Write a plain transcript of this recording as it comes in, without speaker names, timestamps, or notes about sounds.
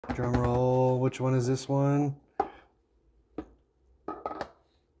Drum roll. Which one is this one?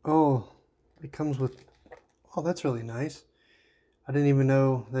 Oh, it comes with... Oh, that's really nice. I didn't even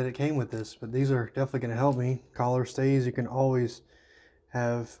know that it came with this, but these are definitely going to help me. Collar stays, you can always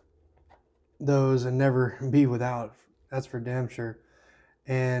have those and never be without. That's for damn sure.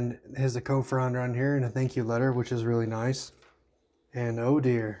 And it has a co-founder on here and a thank you letter, which is really nice. And oh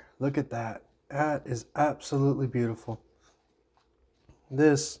dear, look at that. That is absolutely beautiful.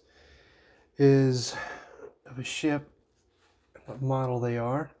 This is of a ship, what model they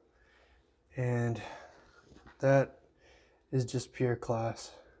are, and that is just pure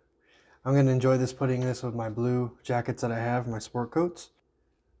class. I'm going to enjoy this, putting this with my blue jackets that I have, my sport coats.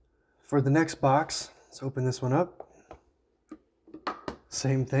 For the next box, let's open this one up.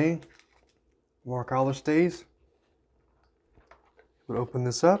 Same thing, more collar stays. We'll open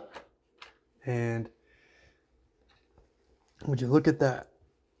this up, and would you look at that?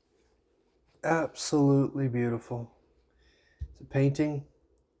 Absolutely beautiful. It's a painting,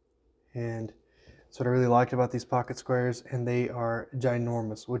 and that's what I really liked about these pocket squares, and they are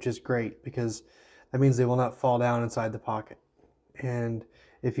ginormous, which is great because that means they will not fall down inside the pocket. And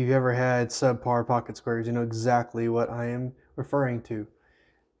if you've ever had subpar pocket squares, you know exactly what I am referring to.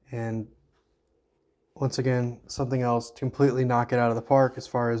 And once again, something else to completely knock it out of the park as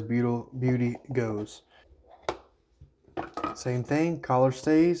far as beauty goes. Same thing, collar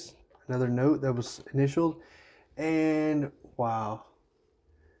stays, another note that was initialed, and wow,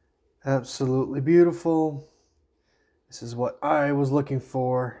 absolutely beautiful. This is what I was looking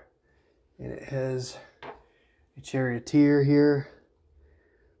for, and it has a charioteer here,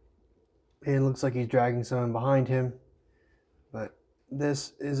 and it looks like he's dragging someone behind him, but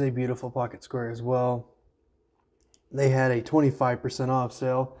this is a beautiful pocket square as well. They had a 25% off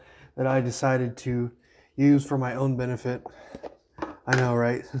sale that I decided to use for my own benefit. I know,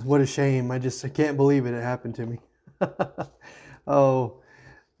 right? What a shame. I can't believe it happened to me. Oh,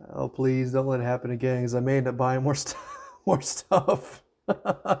 please don't let it happen again, because I may end up buying more stuff.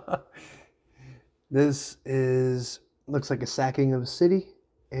 This looks like a sacking of a city,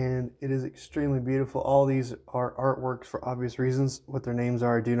 and it is extremely beautiful. All these are artworks for obvious reasons. What their names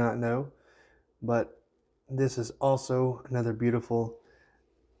are, I do not know, but this is also another beautiful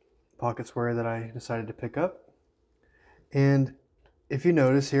pocket square that I decided to pick up. And if you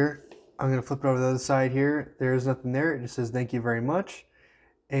notice here, I'm going to flip it over to the other side here. There is nothing there. It just says thank you very much.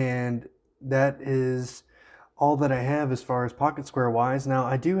 And that is all that I have as far as pocket square wise. Now,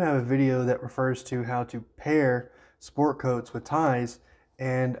 I do have a video that refers to how to pair sport coats with ties,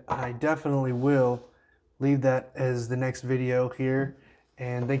 and I definitely will leave that as the next video here.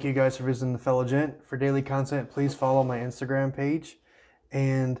 And thank you guys for visiting The Fellow Gent. For daily content, please follow my Instagram page,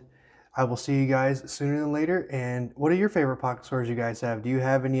 and I will see you guys sooner than later. And what are your favorite pocket squares you guys have? Do you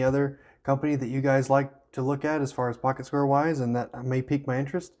have any other company that you guys like to look at as far as pocket square wise and that may pique my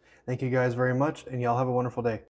interest? Thank you guys very much, and y'all have a wonderful day.